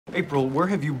April, where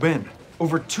have you been?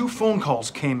 Over 2 phone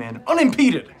calls came in,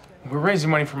 unimpeded. We're raising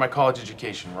money for my college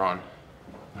education, Ron.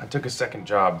 I took a second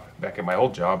job back at my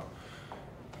old job.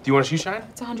 Do you want a shoe shine?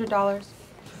 It's $100.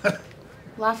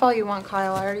 Laugh all you want,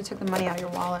 Kyle. I already took the money out of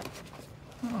your wallet.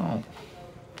 Oh.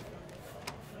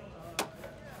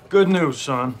 Good news,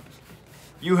 son.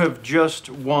 You have just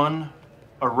won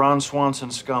a Ron Swanson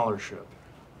scholarship.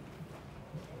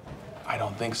 I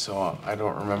don't think so. I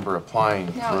don't remember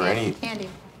applying for any... Andy.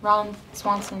 Ron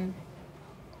Swanson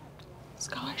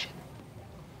scholarship.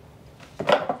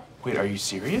 Wait, are you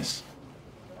serious?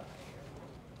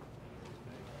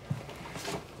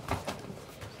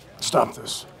 Stop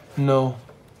this. No.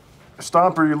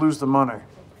 Stop or you lose the money.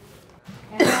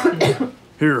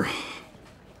 Here.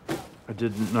 I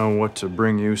didn't know what to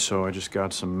bring you, so I just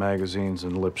got some magazines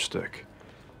and lipstick.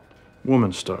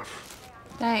 Woman stuff.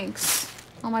 Thanks.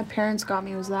 All my parents got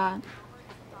me was that.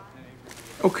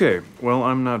 Okay, well,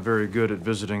 I'm not very good at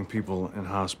visiting people in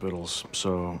hospitals,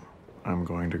 so I'm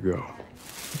going to go.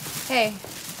 Hey,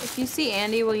 if you see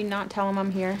Andy, will you not tell him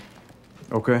I'm here?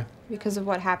 Okay. Because of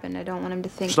what happened, I don't want him to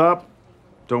think... Stop.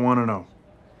 Don't want to know.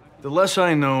 The less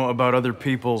I know about other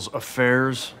people's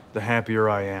affairs, the happier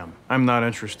I am. I'm not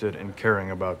interested in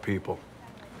caring about people.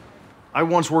 I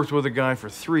once worked with a guy for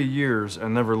 3 years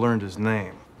and never learned his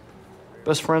name.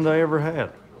 Best friend I ever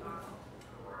had.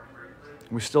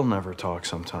 We still never talk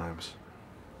sometimes.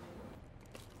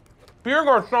 Pierre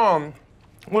Garçon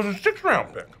was a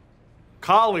 6th-round pick.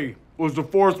 Collie was the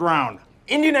 4th round.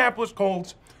 Indianapolis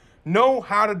Colts know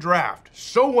how to draft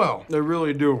so well. They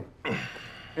really do.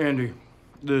 Andy,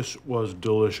 this was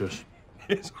delicious.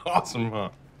 It's awesome, huh?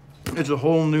 It's a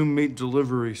whole new meat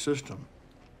delivery system.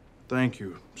 Thank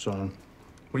you, son.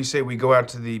 What do you say we go out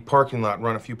to the parking lot and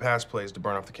run a few pass plays to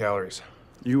burn off the calories?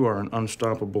 You are an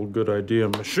unstoppable good idea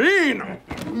machine!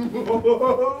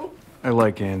 I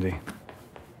like Andy.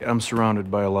 I'm surrounded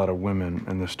by a lot of women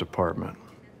in this department.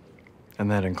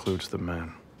 And that includes the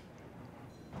men.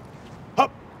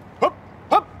 Hup! Hup!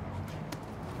 Hup!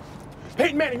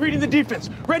 Peyton Manning reading the defense.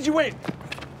 Reggie Wayne.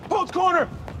 Post corner!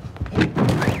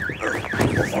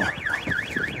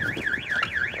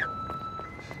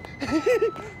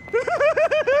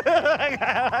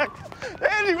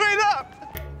 Andy, wait up!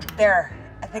 There.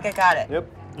 I think I got it. Yep,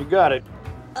 you got it.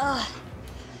 Can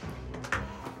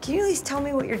you at least tell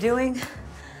me what you're doing?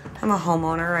 I'm a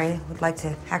homeowner. I would like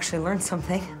to actually learn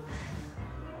something.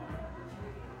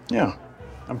 Yeah.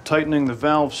 I'm tightening the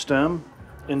valve stem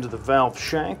into the valve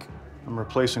shank. I'm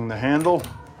replacing the handle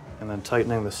and then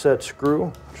tightening the set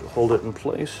screw, which will hold it in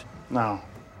place. Now.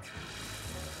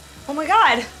 Oh my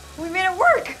God, we made it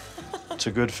work. It's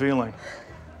a good feeling.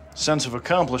 Sense of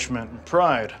accomplishment and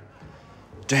pride.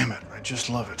 Damn it, I just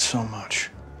love it so much.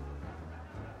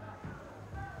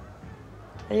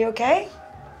 Are you okay?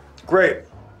 Great.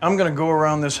 I'm gonna go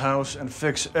around this house and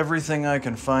fix everything I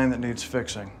can find that needs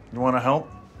fixing. You wanna help?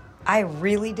 I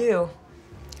really do.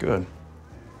 Good.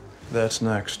 That's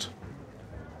next.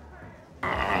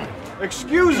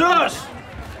 Excuse us!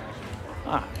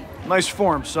 Ah, nice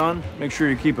form, son. Make sure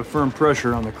you keep a firm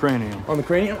pressure on the cranium. On the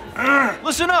cranium?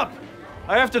 Listen up!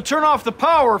 I have to turn off the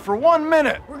power for 1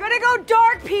 minute. We're gonna go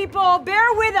dark, people.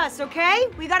 Bear with us, okay?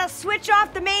 We gotta switch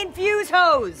off the main fuse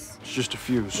hose. It's just a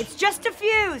fuse. It's just a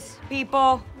fuse,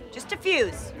 people. Just a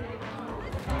fuse.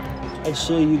 I'd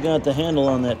say you got the handle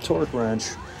on that torque wrench.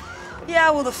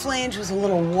 Yeah, well, the flange was a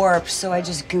little warped, so I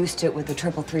just goosed it with the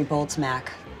 333 bolts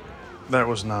Mac. That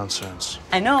was nonsense.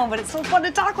 I know, but it's so fun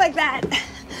to talk like that.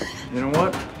 You know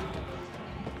what?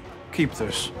 Keep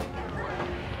this.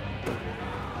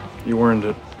 You earned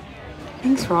it.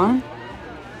 Thanks, Ron.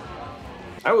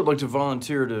 I would like to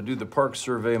volunteer to do the park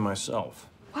survey myself.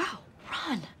 Wow,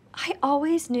 Ron, I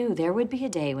always knew there would be a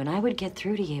day when I would get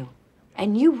through to you.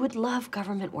 And you would love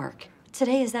government work.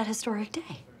 Today is that historic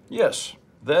day. Yes,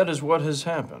 that is what has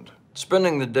happened.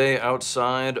 Spending the day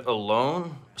outside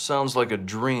alone sounds like a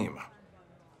dream.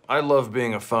 I love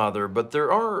being a father, but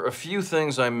there are a few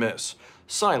things I miss.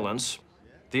 Silence,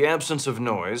 the absence of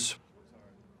noise,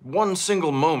 one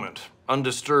single moment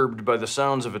undisturbed by the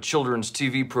sounds of a children's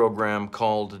TV program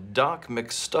called Dog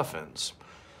McStuffins.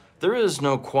 There is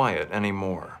no quiet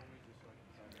anymore.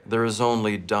 There is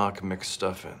only Dog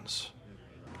McStuffins.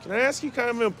 Can I ask you kind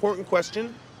of an important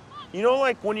question? You know,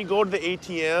 like when you go to the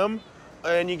ATM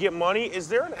and you get money, is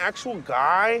there an actual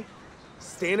guy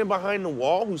standing behind the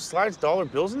wall who slides dollar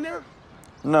bills in there?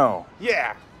 No.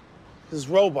 Yeah, there's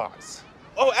robots.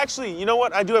 Oh, actually, you know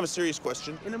what? I do have a serious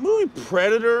question. In the movie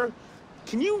Predator,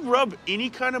 can you rub any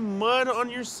kind of mud on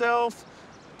yourself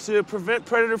to prevent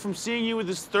Predator from seeing you with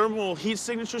his thermal heat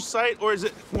signature sight, or is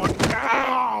it more,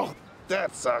 ow!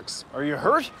 That sucks. Are you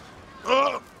hurt?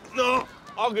 No,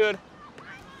 all good.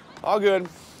 All good.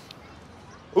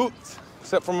 Oops,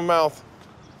 except for my mouth.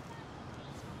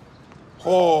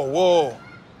 Oh, whoa.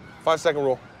 5-second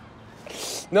rule.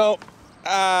 No.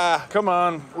 Come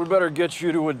on, we better get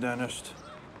you to a dentist.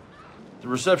 The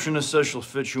receptionist says she'll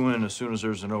fit you in as soon as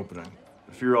there's an opening.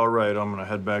 If you're all right, I'm gonna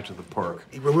head back to the park.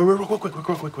 Hey, wait, real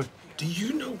quick. Do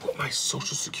you know what my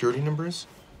social security number is?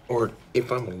 Or if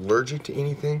I'm allergic to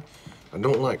anything? I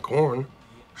don't like corn.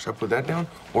 Should I put that down?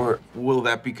 Or will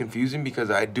that be confusing because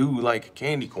I do like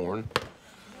candy corn?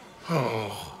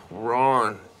 Oh,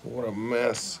 Ron, what a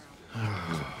mess.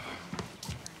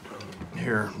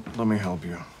 Here, let me help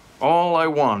you. All I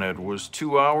wanted was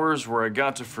 2 hours where I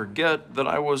got to forget that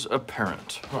I was a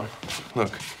parent.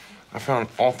 Look, I found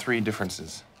all 3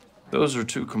 differences. Those are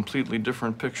 2 completely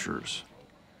different pictures.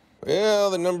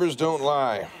 Well, the numbers don't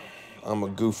lie. I'm a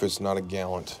goofus, not a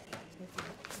gallant.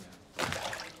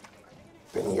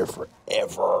 Been here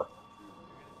forever.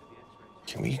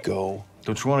 Can we go?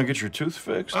 Don't you want to get your tooth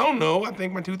fixed? I don't know. I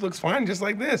think my tooth looks fine just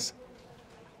like this.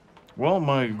 Well,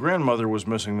 my grandmother was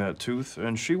missing that tooth,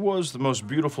 and she was the most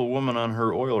beautiful woman on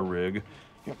her oil rig.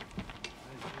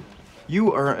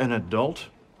 You are an adult.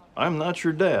 I'm not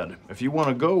your dad. If you want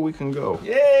to go, we can go.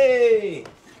 Yay!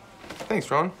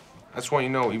 Thanks, Ron. I just want you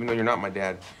to know, even though you're not my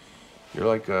dad, you're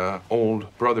like an old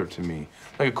brother to me.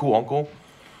 Like a cool uncle,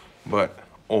 but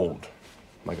old,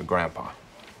 like a grandpa.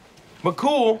 But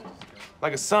cool,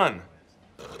 like a son.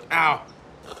 Ow.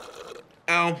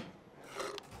 Ow.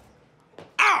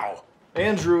 Ow!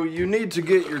 Andrew, you need to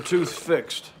get your tooth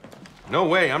fixed. No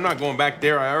way, I'm not going back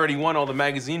there. I already won all the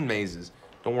magazine mazes.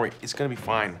 Don't worry, it's gonna be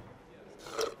fine.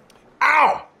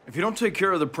 Ow! If you don't take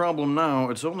care of the problem now,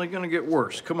 it's only gonna get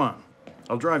worse. Come on,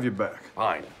 I'll drive you back.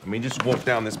 Fine. Let me just wolf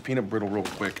down this peanut brittle real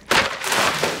quick.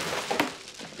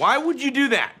 Why would you do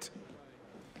that?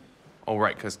 Oh,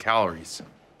 right, because calories.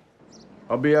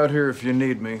 I'll be out here if you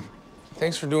need me.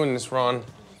 Thanks for doing this, Ron.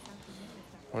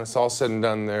 When it's all said and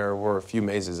done, there were a few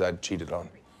mazes I'd cheated on.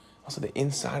 Also, the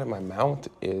inside of my mouth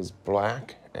is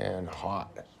black and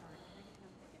hot.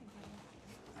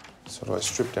 So do I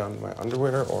strip down to my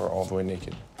underwear or all the way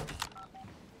naked?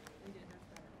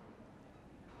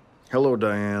 Hello,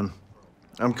 Diane.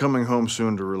 I'm coming home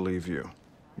soon to relieve you.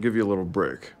 Give you a little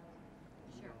break.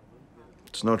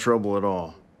 It's no trouble at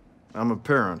all. I'm a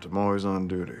parent. I'm always on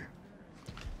duty.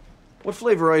 What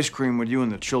flavor ice cream would you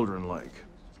and the children like?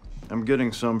 I'm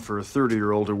getting some for a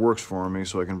 30-year-old who works for me,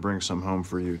 so I can bring some home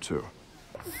for you, too.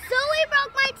 Zoe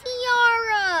broke my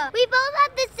tiara! We both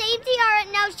have the same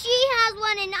tiara, now she has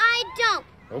one and I don't.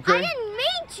 Okay. I didn't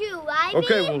mean to,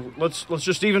 Okay, well, let's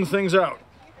just even things out.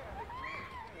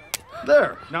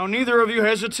 There. Now neither of you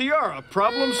has a tiara.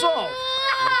 Problem solved.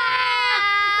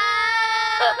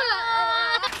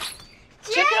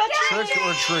 Trick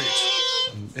or treat?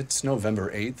 It's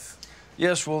November 8th.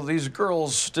 Yes, well, these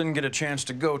girls didn't get a chance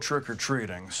to go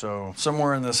trick-or-treating, so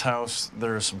somewhere in this house,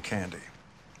 there is some candy.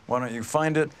 Why don't you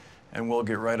find it, and we'll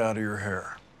get right out of your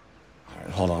hair. All right,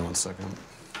 hold on 1 second.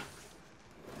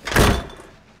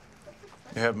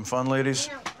 You having fun, ladies?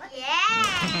 Yeah!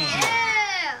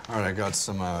 All right, I got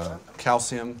some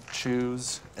calcium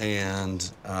chews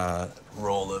and a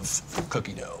roll of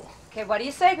cookie dough. Okay, what do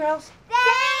you say, girls?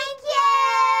 Thank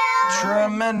you!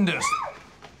 Tremendous.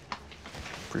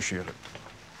 Appreciate it.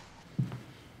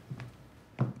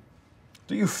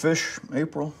 Do you fish,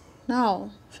 April?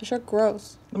 No, fish are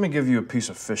gross. Let me give you a piece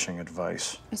of fishing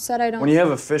advice. I said I don't. When you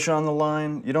have a fish on the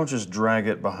line, you don't just drag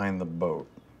it behind the boat.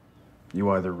 You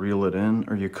either reel it in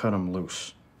or you cut him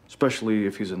loose. Especially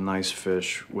if he's a nice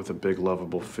fish with a big,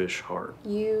 lovable fish heart.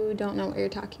 You don't know what you're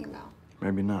talking about.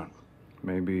 Maybe not.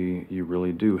 Maybe you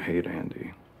really do hate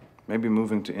Andy. Maybe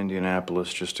moving to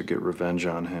Indianapolis just to get revenge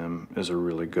on him is a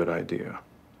really good idea.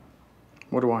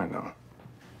 What do I know?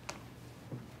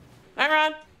 Hi,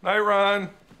 Ron. Hi, Ron.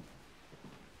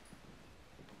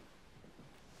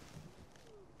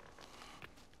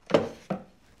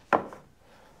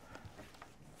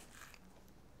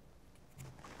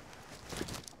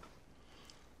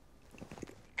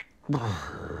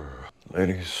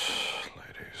 Ladies,